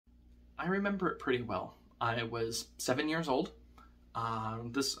I remember it pretty well. I was 7 years old. I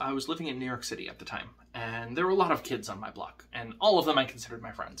was living in New York City at the time, and there were a lot of kids on my block, and all of them I considered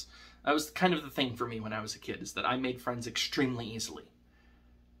my friends. That was kind of the thing for me when I was a kid, is that I made friends extremely easily.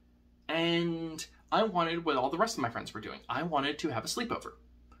 And I wanted what all the rest of my friends were doing. I wanted to have a sleepover.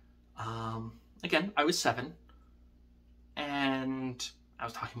 Again, I was 7, and I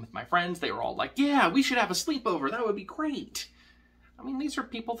was talking with my friends. They were all like, yeah, we should have a sleepover. That would be great. I mean, these are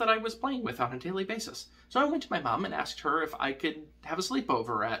people that I was playing with on a daily basis. So I went to my mom and asked her if I could have a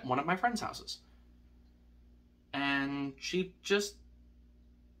sleepover at one of my friends' houses. And she just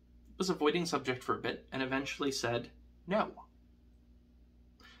was avoiding subject for a bit and eventually said no.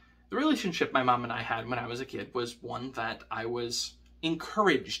 The relationship my mom and I had when I was a kid was one that I was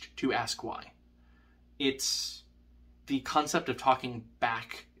encouraged to ask why. It's the concept of talking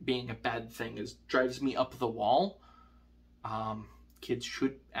back being a bad thing drives me up the wall. Kids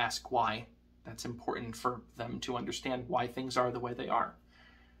should ask why. That's important for them to understand why things are the way they are.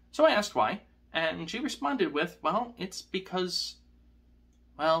 So I asked why, and she responded with, well, it's because,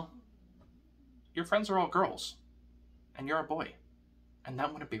 well, your friends are all girls, and you're a boy, and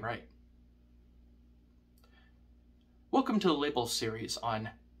that wouldn't be right. Welcome to the Labels series on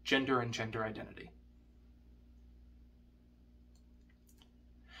gender and gender identity.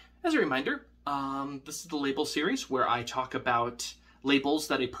 As a reminder, this is the Labels series where I talk about labels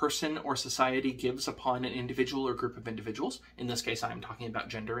that a person or society gives upon an individual or group of individuals. In this case, I'm talking about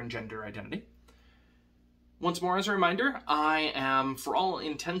gender and gender identity. Once more, as a reminder, I am, for all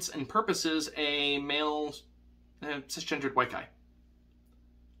intents and purposes, a male, cisgendered white guy.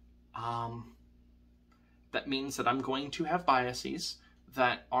 That means that I'm going to have biases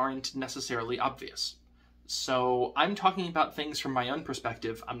that aren't necessarily obvious. So I'm talking about things from my own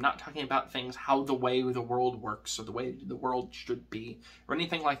perspective. I'm not talking about things how the way the world works or the way the world should be or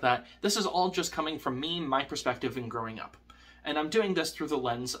anything like that. This is all just coming from me, my perspective, and growing up. And I'm doing this through the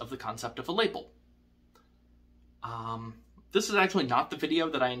lens of the concept of a label. This is actually not the video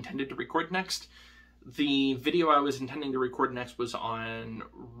that I intended to record next. The video I was intending to record next was on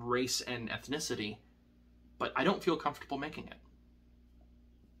race and ethnicity, but I don't feel comfortable making it.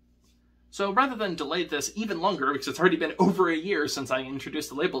 So rather than delay this even longer, because it's already been over a year since I introduced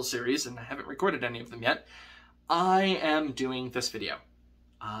the Labels series and I haven't recorded any of them yet, I am doing this video.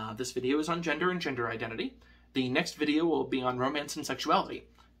 This video is on gender and gender identity. The next video will be on romance and sexuality.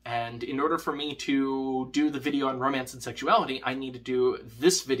 And in order for me to do the video on romance and sexuality, I need to do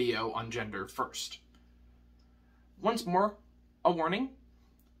this video on gender first. Once more, a warning.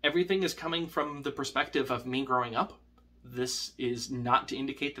 Everything is coming from the perspective of me growing up. This is not to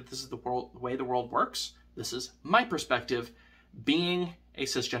indicate that this is the way the world works. This is my perspective, being a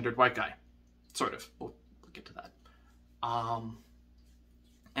cisgendered white guy. Sort of. We'll get to that.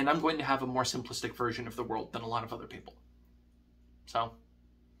 And I'm going to have a more simplistic version of the world than a lot of other people. So,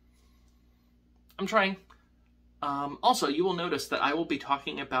 I'm trying. Also, you will notice that I will be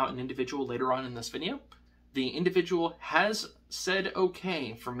talking about an individual later on in this video. The individual has said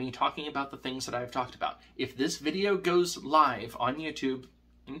okay for me talking about the things that I've talked about. If this video goes live on YouTube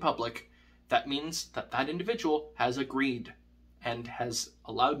in public, that means that that individual has agreed and has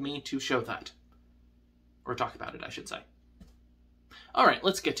allowed me to show that. Or talk about it, I should say. Alright,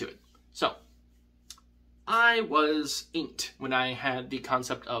 let's get to it. So, I was 8 when I had the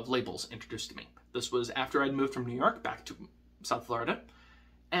concept of labels introduced to me. This was after I'd moved from New York back to South Florida.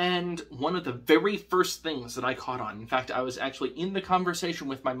 And one of the very first things that I caught on, in fact, I was actually in the conversation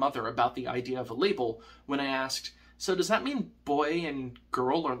with my mother about the idea of a label when I asked, so does that mean boy and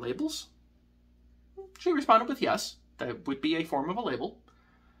girl are labels? She responded with yes, that would be a form of a label.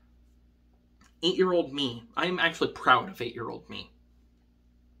 8-year-old me, I am actually proud of 8-year-old me.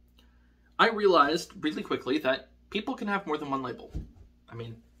 I realized really quickly that people can have more than one label. I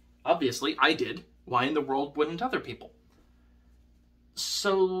mean, obviously I did. Why in the world wouldn't other people?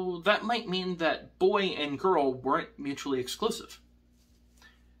 So that might mean that boy and girl weren't mutually exclusive.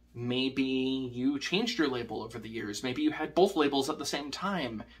 Maybe you changed your label over the years. Maybe you had both labels at the same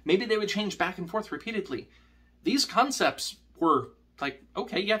time. Maybe they would change back and forth repeatedly. These concepts were like,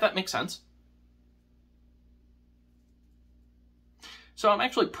 okay, yeah, that makes sense. So I'm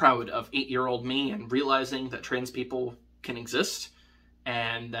actually proud of 8-year-old me and realizing that trans people can exist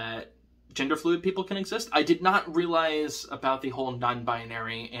and that gender fluid people can exist. I did not realize about the whole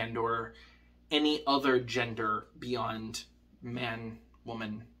non-binary and or any other gender beyond man,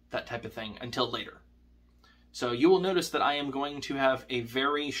 woman, that type of thing until later. So you will notice that I am going to have a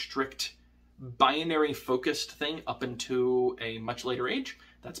very strict binary focused thing up into a much later age.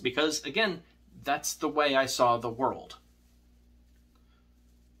 That's because, again, that's the way I saw the world.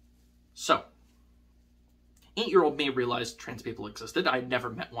 8-year-old me realized trans people existed. I'd never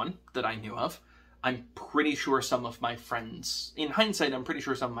met one that I knew of. I'm pretty sure some of my friends, in hindsight, I'm pretty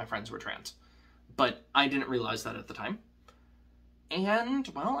sure some of my friends were trans. But I didn't realize that at the time. And,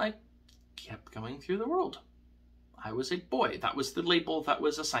 well, I kept going through the world. I was a boy. That was the label that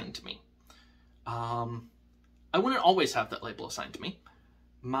was assigned to me. I wouldn't always have that label assigned to me.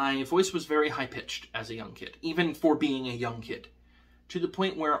 My voice was very high-pitched as a young kid, even for being a young kid, to the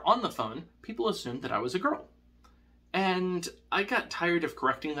point where on the phone, people assumed that I was a girl. And I got tired of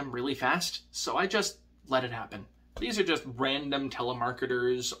correcting them really fast, so I just let it happen. These are just random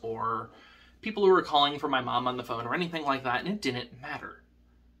telemarketers or people who were calling for my mom on the phone or anything like that, and it didn't matter.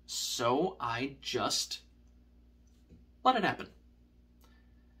 So I just let it happen.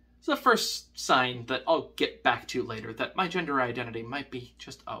 It's the first sign that I'll get back to later that my gender identity might be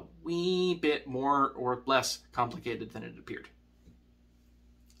just a wee bit more or less complicated than it appeared.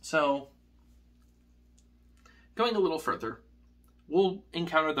 So, going a little further, we'll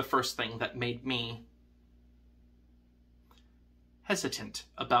encounter the first thing that made me hesitant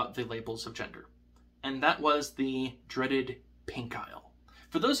about the labels of gender, and that was the dreaded pink aisle.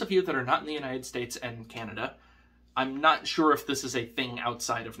 For those of you that are not in the United States and Canada, I'm not sure if this is a thing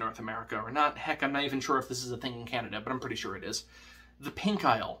outside of North America or not. Heck, I'm not even sure if this is a thing in Canada, but I'm pretty sure it is. The pink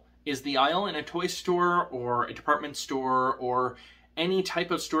aisle is the aisle in a toy store or a department store or any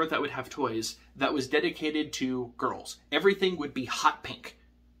type of store that would have toys that was dedicated to girls. Everything would be hot pink.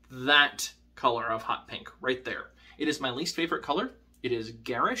 That color of hot pink right there. It is my least favorite color. It is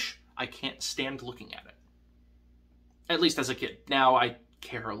garish. I can't stand looking at it. At least as a kid. Now I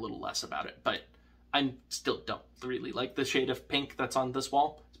care a little less about it, but I still don't really like the shade of pink that's on this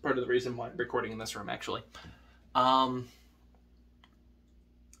wall. It's part of the reason why I'm recording in this room, actually. The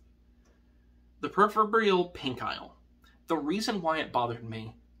proverbial pink aisle. The reason why it bothered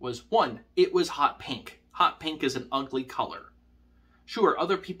me was, one, it was hot pink. Hot pink is an ugly color. Sure,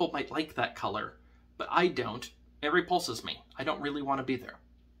 other people might like that color, but I don't. It repulses me. I don't really want to be there.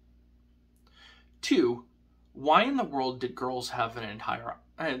 2, why in the world did girls have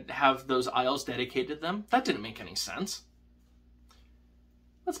have those aisles dedicated to them? That didn't make any sense.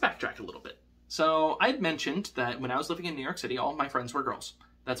 Let's backtrack a little bit. So I'd mentioned that when I was living in New York City, all of my friends were girls.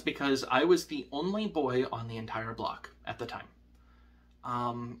 That's because I was the only boy on the entire block at the time.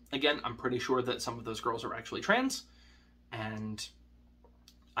 Again, I'm pretty sure that some of those girls are actually trans, and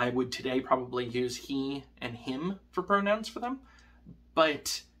I would today probably use he and him for pronouns for them,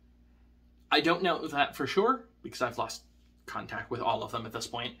 but I don't know that for sure because I've lost contact with all of them at this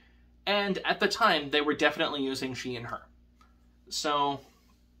point. And at the time, they were definitely using she and her. So,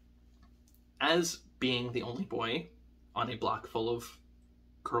 as being the only boy on a block full of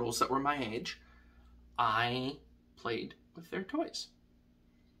girls that were my age, I played with their toys.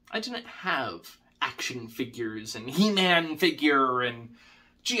 I didn't have action figures and He-Man figure and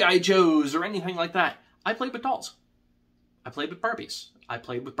G.I. Joes or anything like that. I played with dolls. I played with Barbies. I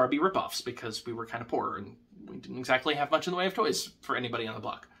played with Barbie ripoffs because we were kind of poor and we didn't exactly have much in the way of toys for anybody on the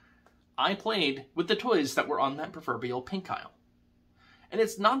block. I played with the toys that were on that proverbial pink aisle. And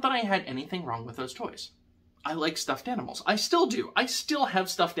it's not that I had anything wrong with those toys. I like stuffed animals. I still do. I still have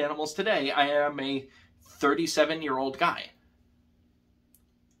stuffed animals today. I am a 37-year-old guy.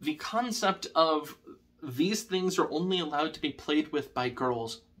 The concept of these things are only allowed to be played with by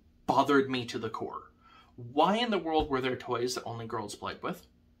girls bothered me to the core. Why in the world were there toys that only girls played with?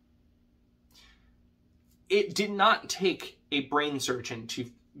 It did not take a brain surgeon to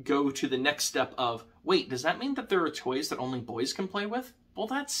go to the next step of, wait, does that mean that there are toys that only boys can play with? Well,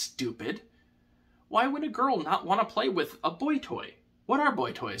 that's stupid. Why would a girl not want to play with a boy toy? What are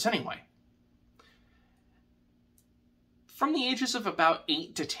boy toys, anyway? From the ages of about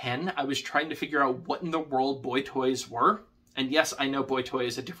 8 to 10, I was trying to figure out what in the world boy toys were. And yes, I know boy toy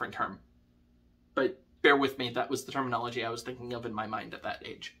is a different term. But bear with me, that was the terminology I was thinking of in my mind at that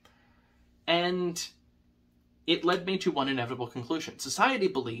age. And it led me to one inevitable conclusion. Society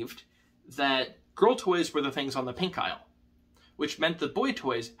believed that girl toys were the things on the pink aisle, which meant that boy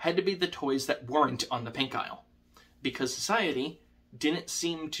toys had to be the toys that weren't on the pink aisle, because society didn't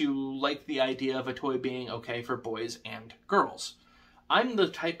seem to like the idea of a toy being okay for boys and girls. I'm the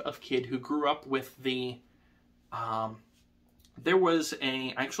type of kid who grew up with the, I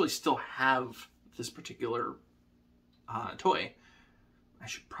actually still have this particular toy. I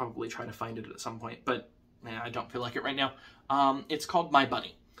should probably try to find it at some point, but I don't feel like it right now. It's called My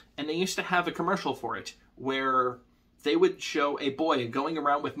Bunny, and they used to have a commercial for it where they would show a boy going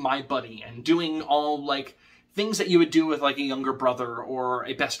around with My Buddy and doing all, like, things that you would do with, like, a younger brother or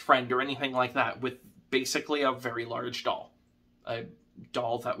a best friend or anything like that with basically a very large doll. A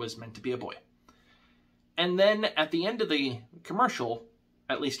doll that was meant to be a boy. And then at the end of the commercial,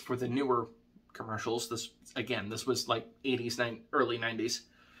 at least for the newer commercials, this was like 80s, early 90s,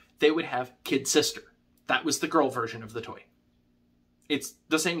 they would have Kid Sister. That was the girl version of the toy. It's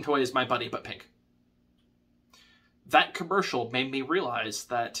the same toy as my buddy, but pink. That commercial made me realize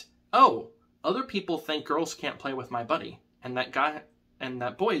that, oh, other people think girls can't play with my buddy, and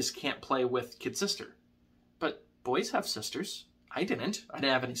that boys can't play with Kid Sister. But boys have sisters. I didn't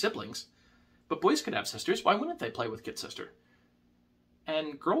have any siblings. But boys could have sisters. Why wouldn't they play with Kid Sister?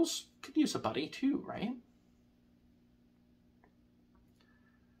 And girls could use a buddy too, right?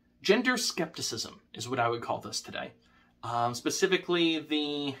 Gender skepticism is what I would call this today. Specifically,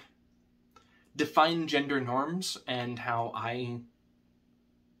 the defined gender norms and how I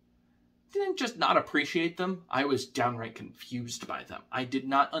didn't just not appreciate them, I was downright confused by them. I did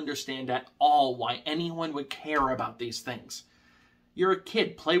not understand at all why anyone would care about these things. You're a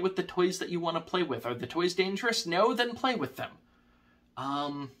kid, play with the toys that you want to play with. Are the toys dangerous? No, then play with them.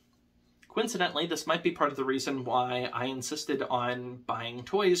 Coincidentally, this might be part of the reason why I insisted on buying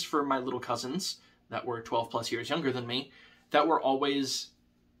toys for my little cousins that were 12 plus years younger than me, that were always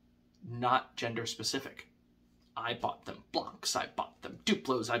not gender specific. I bought them blocks, I bought them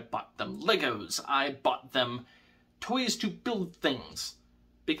Duplos, I bought them Legos, I bought them toys to build things.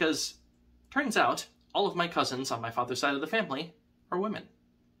 Because, turns out, all of my cousins on my father's side of the family are women.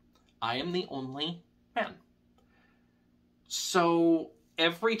 I am the only man. So,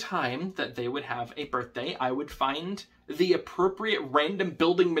 every time that they would have a birthday, I would find the appropriate random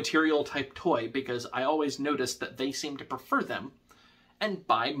building material type toy, because I always noticed that they seemed to prefer them, and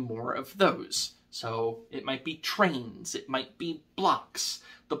buy more of those. So it might be trains, it might be blocks.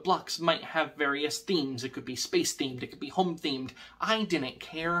 The blocks might have various themes. It could be space themed, it could be home themed. I didn't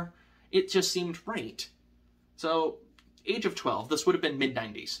care. It just seemed right. So, age of 12, this would have been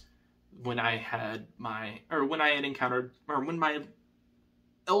mid-90s, when when my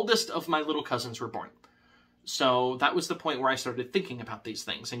eldest of my little cousins were born. So that was the point where I started thinking about these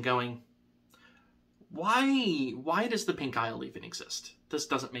things and going, why does the pink aisle even exist? This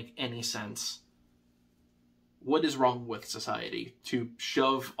doesn't make any sense. What is wrong with society to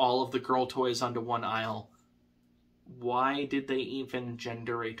shove all of the girl toys onto one aisle? Why did they even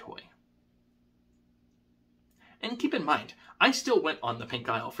gender a toy? And keep in mind, I still went on the pink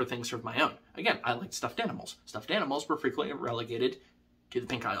aisle for things of my own. Again, I liked stuffed animals. Stuffed animals were frequently relegated to the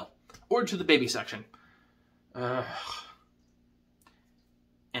pink aisle, or to the baby section.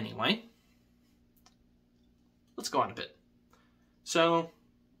 Anyway, let's go on a bit. So,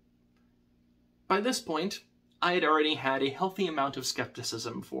 by this point, I had already had a healthy amount of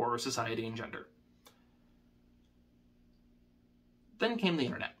skepticism for society and gender. Then came the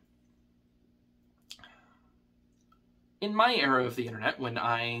internet. In my era of the internet, when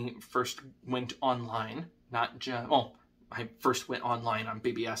I first went online, I first went online on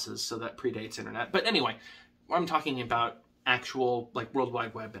BBSs, so that predates internet. But anyway, I'm talking about actual, World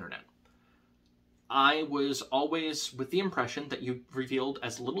Wide Web internet. I was always with the impression that you revealed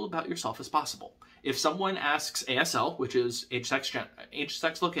as little about yourself as possible. If someone asks ASL, which is age,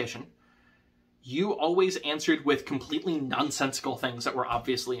 sex, location, you always answered with completely nonsensical things that were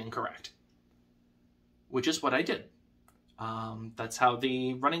obviously incorrect. Which is what I did. That's how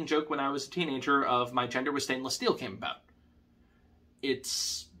the running joke when I was a teenager of my gender was stainless steel came about.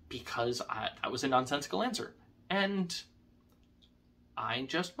 It's because that was a nonsensical answer. And I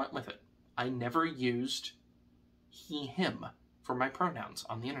just went with it. I never used he, him for my pronouns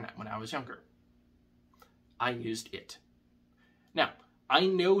on the internet when I was younger. I used it. Now, I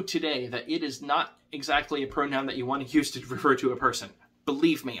know today that it is not exactly a pronoun that you want to use to refer to a person.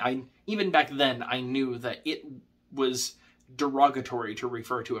 Believe me, even back then, I knew that it was derogatory to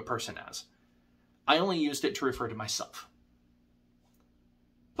refer to a person as. I only used it to refer to myself.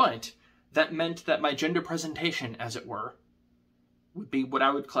 But that meant that my gender presentation, as it were, would be what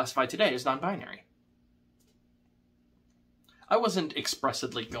I would classify today as non-binary. I wasn't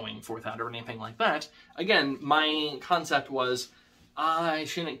expressly going for that or anything like that. Again, my concept was, I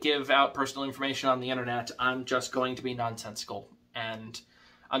shouldn't give out personal information on the internet. I'm just going to be nonsensical. And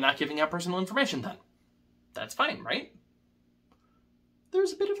I'm not giving out personal information then. That's fine, right?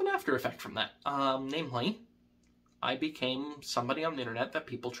 There's a bit of an after effect from that. Namely, I became somebody on the internet that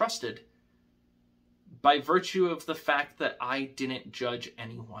people trusted by virtue of the fact that I didn't judge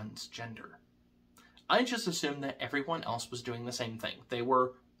anyone's gender. I just assumed that everyone else was doing the same thing. They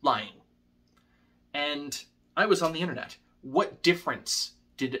were lying. And I was on the internet. What difference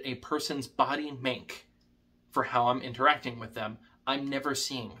did a person's body make for how I'm interacting with them? I'm never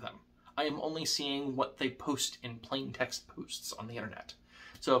seeing them. I am only seeing what they post in plain text posts on the internet.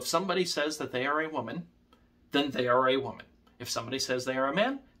 So if somebody says that they are a woman, then they are a woman. If somebody says they are a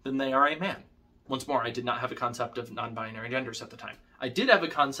man, then they are a man. Once more, I did not have a concept of non-binary genders at the time. I did have a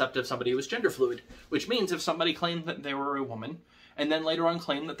concept of somebody who was gender fluid, which means if somebody claimed that they were a woman, and then later on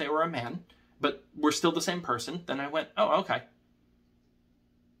claimed that they were a man, but were still the same person, then I went, oh, okay.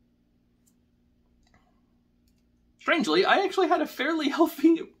 Strangely, I actually had a fairly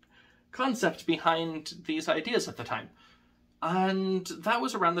healthy concept behind these ideas at the time. And that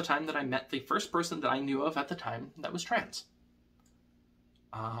was around the time that I met the first person that I knew of at the time that was trans.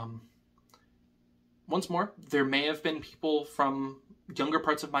 Once more, there may have been people from younger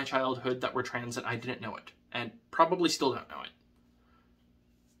parts of my childhood that were trans and I didn't know it, and probably still don't know it.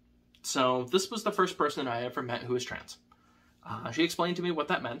 So this was the first person I ever met who was trans. She explained to me what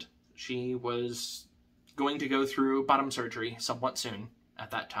that meant. She was going to go through bottom surgery somewhat soon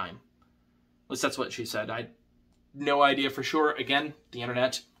at that time. At least that's what she said. I had no idea for sure. Again, the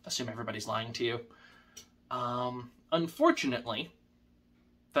internet. Assume everybody's lying to you. Unfortunately,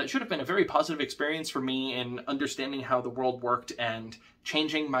 that should have been a very positive experience for me in understanding how the world worked and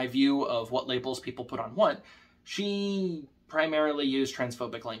changing my view of what labels people put on what. She primarily used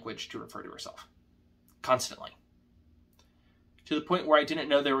transphobic language to refer to herself. Constantly. To the point where I didn't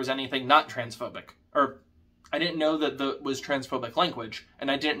know there was anything not transphobic. Or, I didn't know that that was transphobic language, and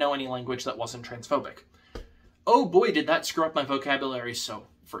I didn't know any language that wasn't transphobic. Oh boy, did that screw up my vocabulary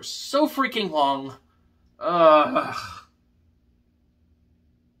for so freaking long.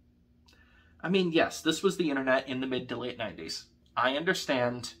 I mean, yes, this was the internet in the mid to late 90s. I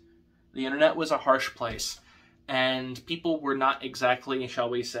understand the internet was a harsh place, and people were not exactly, shall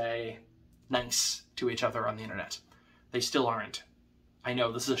we say, nice to each other on the internet. They still aren't. I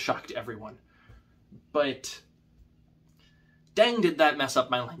know, this is a shock to everyone. But dang did that mess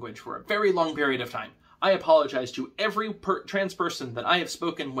up my language for a very long period of time. I apologize to every trans person that I have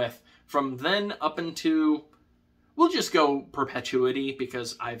spoken with from then up into... We'll just go perpetuity,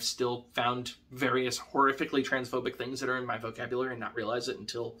 because I've still found various horrifically transphobic things that are in my vocabulary and not realize it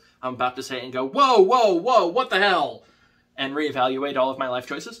until I'm about to say it and go, whoa, whoa, whoa, what the hell? And reevaluate all of my life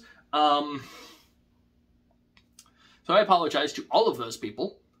choices. So I apologize to all of those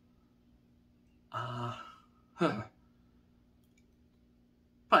people.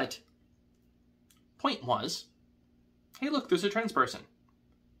 But, point was, hey look, there's a trans person.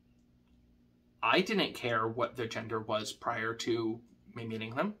 I didn't care what their gender was prior to me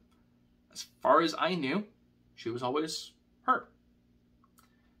meeting them. As far as I knew, she was always her.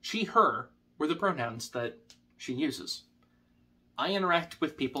 She, her were the pronouns that she uses. I interact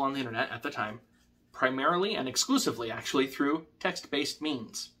with people on the internet at the time, primarily and exclusively actually through text-based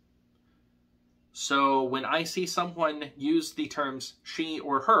means. So when I see someone use the terms she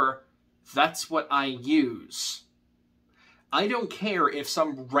or her, that's what I use. I don't care if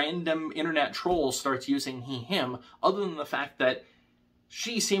some random internet troll starts using he, him, other than the fact that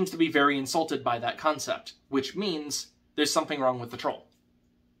she seems to be very insulted by that concept, which means there's something wrong with the troll.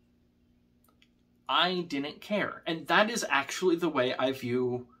 I didn't care, and that is actually the way I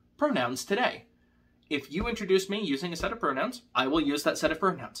view pronouns today. If you introduce me using a set of pronouns, I will use that set of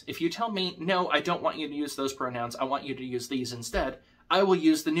pronouns. If you tell me, no, I don't want you to use those pronouns, I want you to use these instead, I will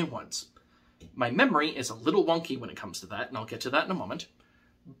use the new ones. My memory is a little wonky when it comes to that, and I'll get to that in a moment,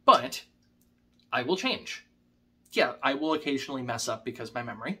 but I will change. Yeah, I will occasionally mess up because of my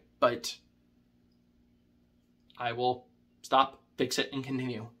memory, but I will stop, fix it, and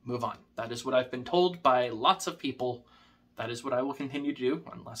continue. Move on. That is what I've been told by lots of people. That is what I will continue to do,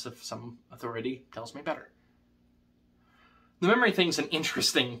 unless if some authority tells me better. The memory thing's an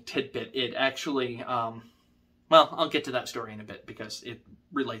interesting tidbit. It actually, well, I'll get to that story in a bit because it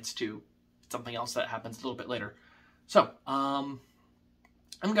relates to something else that happens a little bit later. So, I'm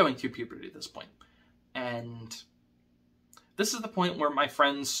going through puberty at this point, and this is the point where my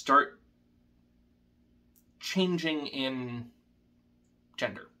friends start changing in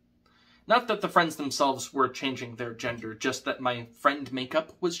gender. Not that the friends themselves were changing their gender, just that my friend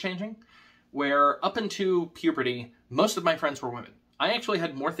makeup was changing, where up into puberty, most of my friends were women. I actually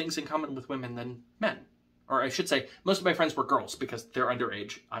had more things in common with women than men. Or I should say, most of my friends were girls, because they're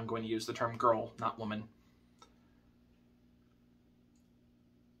underage. I'm going to use the term girl, not woman.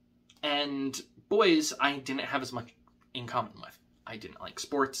 And boys, I didn't have as much in common with. I didn't like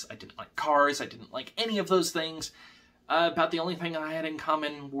sports, I didn't like cars, I didn't like any of those things. About the only thing I had in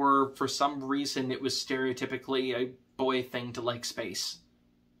common were, for some reason, it was stereotypically a boy thing to like space.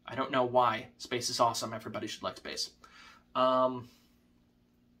 I don't know why. Space is awesome, everybody should like space. But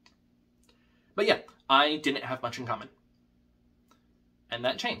yeah, I didn't have much in common. And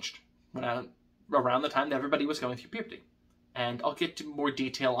that changed around the time that everybody was going through puberty. And I'll get to more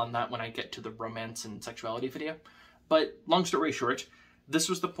detail on that when I get to the romance and sexuality video. But long story short, this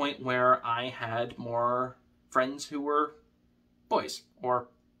was the point where I had more friends who were boys or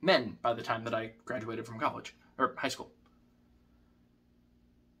men by the time that I graduated from college or high school.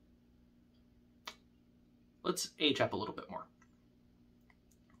 Let's age up a little bit more.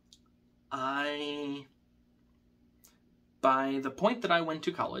 By the point that I went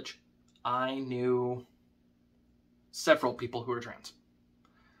to college, I knew several people who were trans.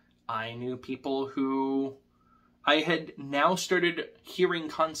 I knew people who I had now started hearing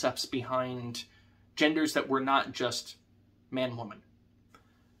concepts behind genders that were not just man-woman.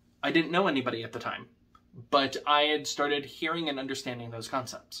 I didn't know anybody at the time, but I had started hearing and understanding those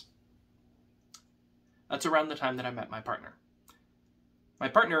concepts. That's around the time that I met my partner. My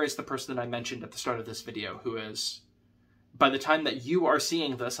partner is the person that I mentioned at the start of this video, who is, by the time that you are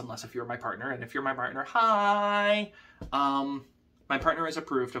seeing this, unless if you're my partner, and if you're my partner, hi! My partner is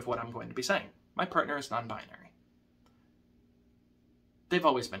approved of what I'm going to be saying. My partner is non-binary. They've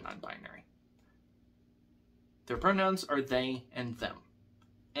always been non-binary. Their pronouns are they and them.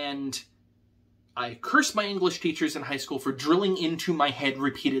 And I curse my English teachers in high school for drilling into my head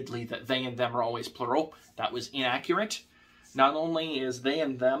repeatedly that they and them are always plural. That was inaccurate. Not only is they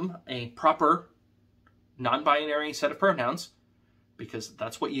and them a proper non-binary set of pronouns, because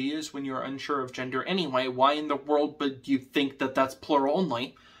that's what you use when you're unsure of gender anyway, why in the world would you think that that's plural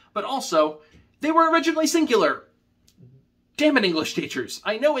only? But also, they were originally singular. Damn it, English teachers.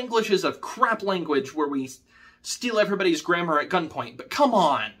 I know English is a crap language where we steal everybody's grammar at gunpoint, but come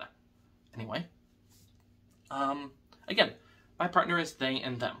on! Anyway. Again, my partner is they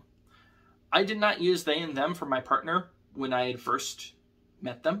and them. I did not use they and them for my partner when I had first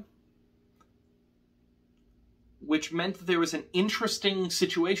met them, which meant that there was an interesting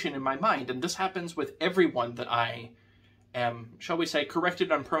situation in my mind, and this happens with everyone that I am, shall we say,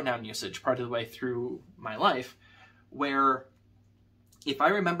 corrected on pronoun usage part of the way through my life, where if I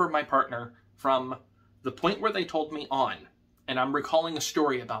remember my partner from the point where they told me on, and I'm recalling a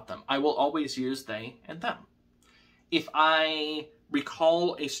story about them, I will always use they and them. If I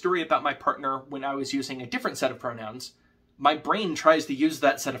recall a story about my partner when I was using a different set of pronouns, my brain tries to use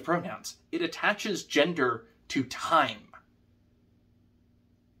that set of pronouns. It attaches gender to time.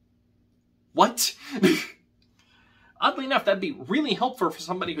 What? Oddly enough, that'd be really helpful for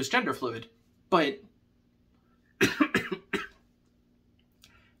somebody who's gender fluid, but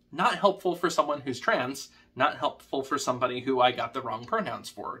not helpful for someone who's trans, not helpful for somebody who I got the wrong pronouns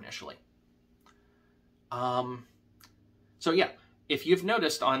for initially. So yeah, if you've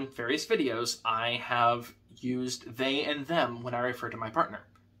noticed on various videos, I have used they and them when I refer to my partner.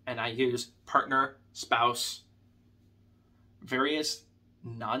 And I use partner, spouse, various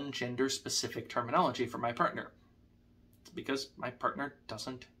non-gender specific terminology for my partner. It's because my partner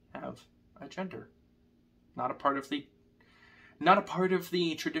doesn't have a gender. Not a part of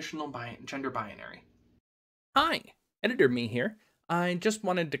the traditional gender binary. Hi, Editor Me here. I just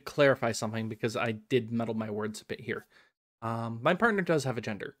wanted to clarify something because I did muddle my words a bit here. My partner does have a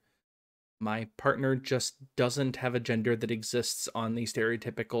gender. My partner just doesn't have a gender that exists on the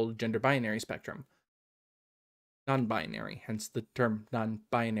stereotypical gender binary spectrum. Non-binary, hence the term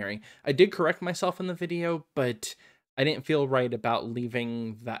non-binary. I did correct myself in the video, but I didn't feel right about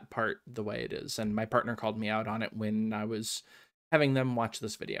leaving that part the way it is, and my partner called me out on it when I was having them watch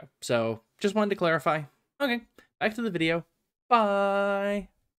this video. So, just wanted to clarify. Okay, back to the video. Bye!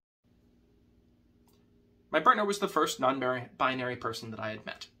 My partner was the first non-binary person that I had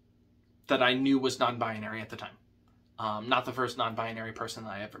met, that I knew was non-binary at the time. Not the first non-binary person that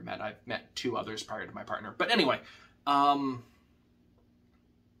I ever met. I've met two others prior to my partner. But anyway,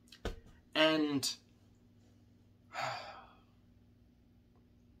 and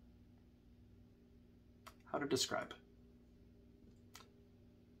how to describe?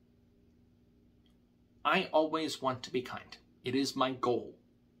 I always want to be kind. It is my goal,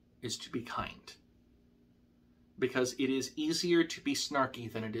 is to be kind. Because it is easier to be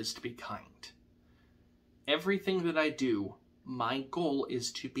snarky than it is to be kind. Everything that I do, my goal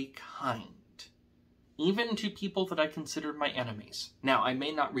is to be kind. Even to people that I consider my enemies. Now, I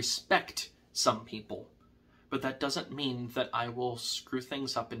may not respect some people, but that doesn't mean that I will screw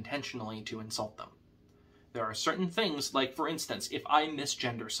things up intentionally to insult them. There are certain things, like for instance, if I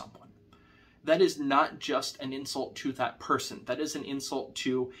misgender someone, that is not just an insult to that person. That is an insult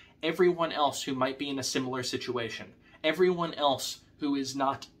to everyone else who might be in a similar situation. Everyone else who is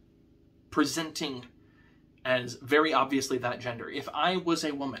not presenting as very obviously that gender. If I was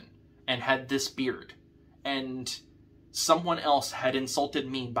a woman and had this beard, and someone else had insulted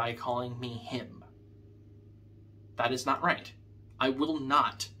me by calling me him, That is not right. I will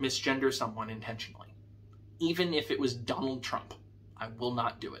not misgender someone intentionally. Even if it was Donald Trump, I will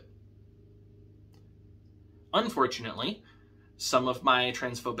not do it. Unfortunately, some of my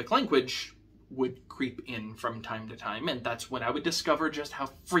transphobic language would creep in from time to time, and that's when I would discover just how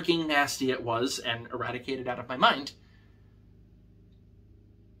freaking nasty it was and eradicate it out of my mind.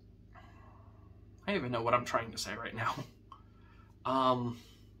 I don't even know what I'm trying to say right now.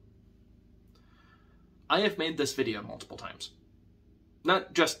 I have made this video multiple times.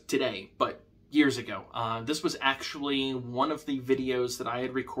 Not just today, but years ago. This was actually one of the videos that I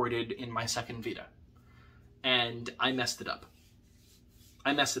had recorded in my second Vita. And I messed it up.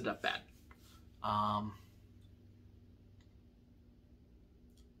 I messed it up bad. I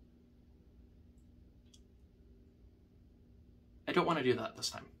don't want to do that this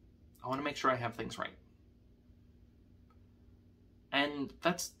time. I want to make sure I have things right. And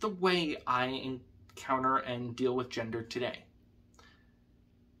that's the way I encounter and deal with gender today.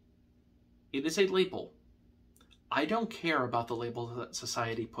 It is a label. I don't care about the label that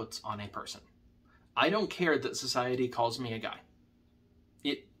society puts on a person. I don't care that society calls me a guy.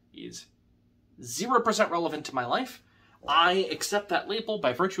 It is 0% relevant to my life. I accept that label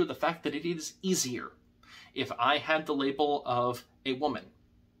by virtue of the fact that it is easier. If I had the label of a woman,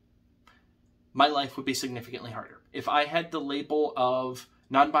 my life would be significantly harder. If I had the label of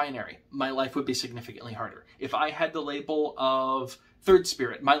non-binary, my life would be significantly harder. If I had the label of third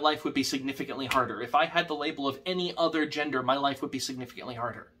spirit, my life would be significantly harder. If I had the label of any other gender, my life would be significantly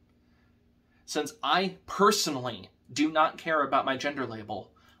harder. Since I personally do not care about my gender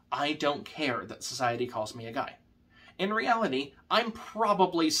label, I don't care that society calls me a guy. In reality, I'm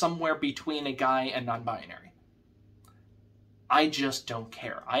probably somewhere between a guy and non-binary. I just don't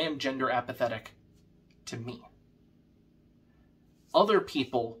care. I am gender apathetic to me. Other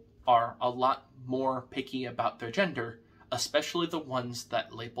people are a lot more picky about their gender, especially the ones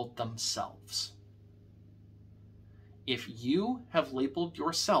that labeled themselves. If you have labeled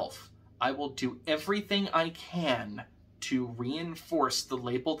yourself, I will do everything I can to reinforce the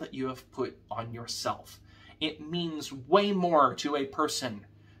label that you have put on yourself. It means way more to a person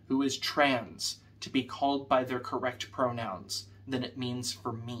who is trans to be called by their correct pronouns than it means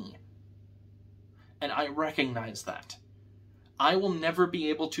for me. And I recognize that. I will never be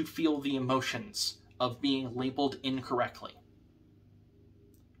able to feel the emotions of being labeled incorrectly,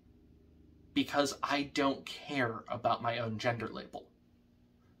 because I don't care about my own gender label.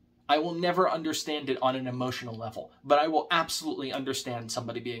 I will never understand it on an emotional level, but I will absolutely understand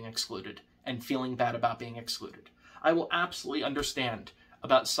somebody being excluded and feeling bad about being excluded. I will absolutely understand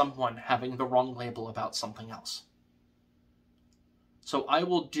about someone having the wrong label about something else. So I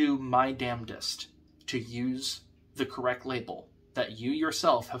will do my damnedest to use the correct label that you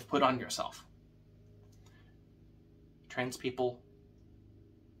yourself have put on yourself. Trans people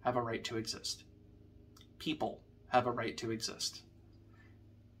have a right to exist. People have a right to exist.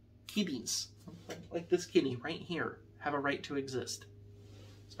 Kitties, like this kitty right here, have a right to exist.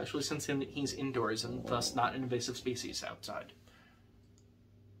 Especially since he's indoors and thus not an invasive species outside.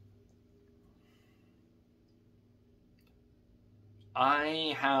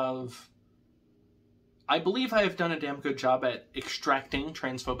 I believe I have done a damn good job at extracting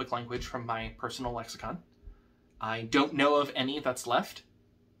transphobic language from my personal lexicon. I don't know of any that's left.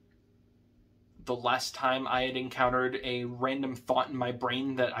 The last time I had encountered a random thought in my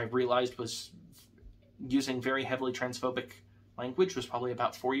brain that I realized was using very heavily transphobic language was probably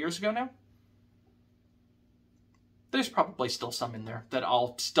about 4 years ago now. There's probably still some in there that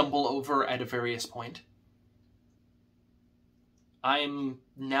I'll stumble over at a various point. I'm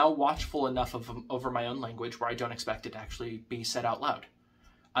now watchful enough over my own language where I don't expect it to actually be said out loud.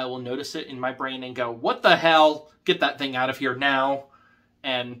 I will notice it in my brain and go, what the hell? Get that thing out of here now.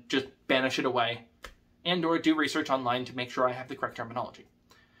 And just banish it away. And or do research online to make sure I have the correct terminology.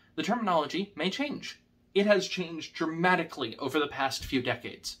 The terminology may change. It has changed dramatically over the past few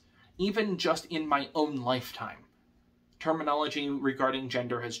decades. Even just in my own lifetime. Terminology regarding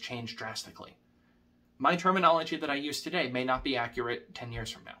gender has changed drastically. My terminology that I use today may not be accurate 10 years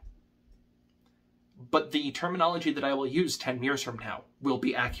from now. But the terminology that I will use 10 years from now will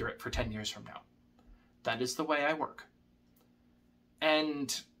be accurate for 10 years from now. That is the way I work.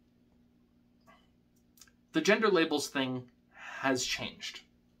 And the gender labels thing has changed.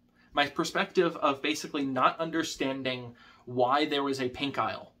 My perspective of basically not understanding why there was a pink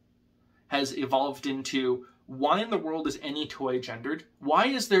aisle has evolved into, why in the world is any toy gendered? Why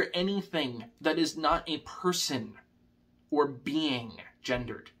is there anything that is not a person or being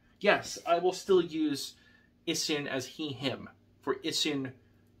gendered? Yes, I will still use Isun as he, him, for Isun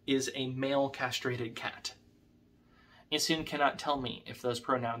is a male castrated cat. Isun cannot tell me if those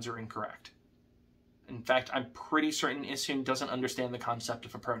pronouns are incorrect. In fact, I'm pretty certain Isun doesn't understand the concept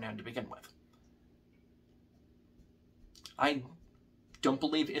of a pronoun to begin with. I don't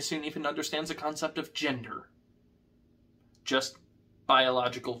believe Isun even understands the concept of gender. Just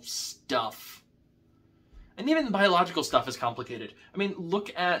biological stuff. And even the biological stuff is complicated. I mean,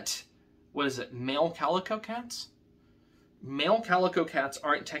 look at, what is it, male calico cats? Male calico cats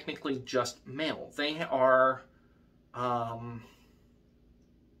aren't technically just male. They are,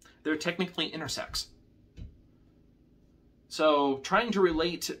 they're technically intersex. So trying to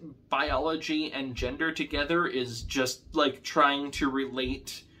relate biology and gender together is just like trying to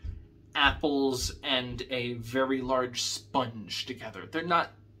relate apples and a very large sponge together. They're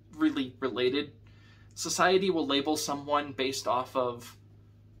not really related. Society will label someone based off of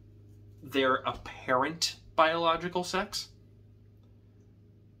their apparent biological sex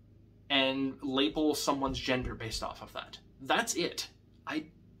and label someone's gender based off of that. That's it. I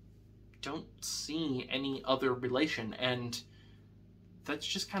don't see any other relation, and that's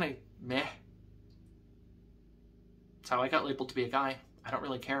just kind of meh. That's how I got labeled to be a guy. I don't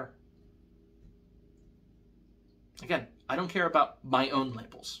really care. Again, I don't care about my own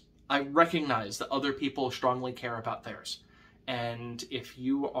labels. I recognize that other people strongly care about theirs. And if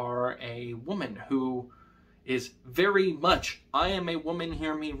you are a woman who is very much, I am a woman,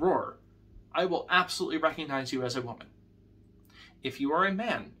 hear me roar, I will absolutely recognize you as a woman. If you are a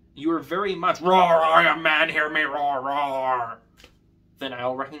man, you are very much, roar, I am man, hear me roar, roar, then I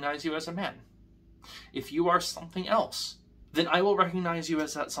will recognize you as a man. If you are something else, then I will recognize you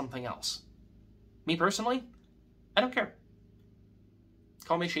as that something else. Me personally, I don't care.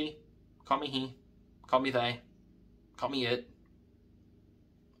 Call me she, call me he, call me they, call me it.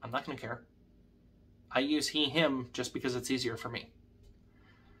 I'm not going to care. I use he, him just because it's easier for me.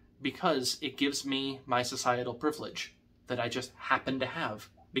 Because it gives me my societal privilege that I just happen to have.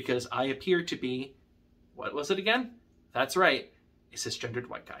 Because I appear to be, what was it again? That's right, a cisgendered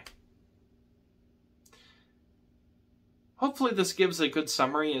white guy. Hopefully this gives a good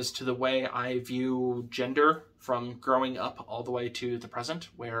summary as to the way I view gender from growing up all the way to the present,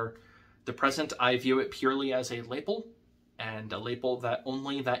 where the present I view it purely as a label, and a label that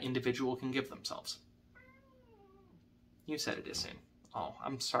only that individual can give themselves. You said it, Isun. Oh,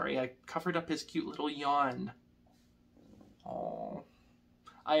 I'm sorry, I covered up his cute little yawn. Oh,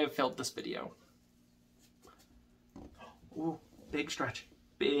 I have failed this video. Ooh, big stretch.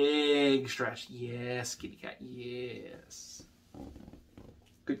 Big stretch. Yes, kitty cat, yes.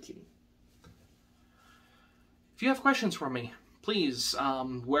 Good kitty. If you have questions for me, please,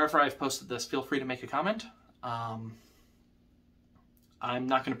 wherever I've posted this, feel free to make a comment. I'm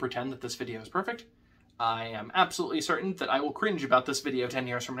not going to pretend that this video is perfect. I am absolutely certain that I will cringe about this video 10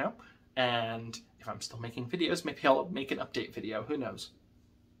 years from now. And if I'm still making videos, maybe I'll make an update video. Who knows?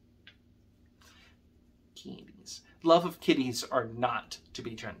 Kitties. Love of kitties are not to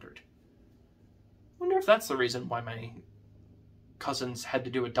be gendered. Wonder if that's the reason why my cousins had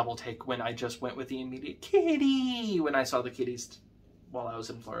to do a double take when I just went with the immediate kitty when I saw the kitties while I was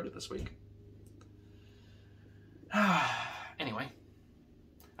in Florida this week. Anyway,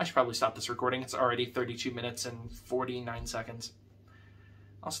 I should probably stop this recording. It's already 32 minutes and 49 seconds.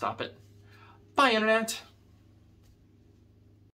 I'll stop it. Bye, Internet!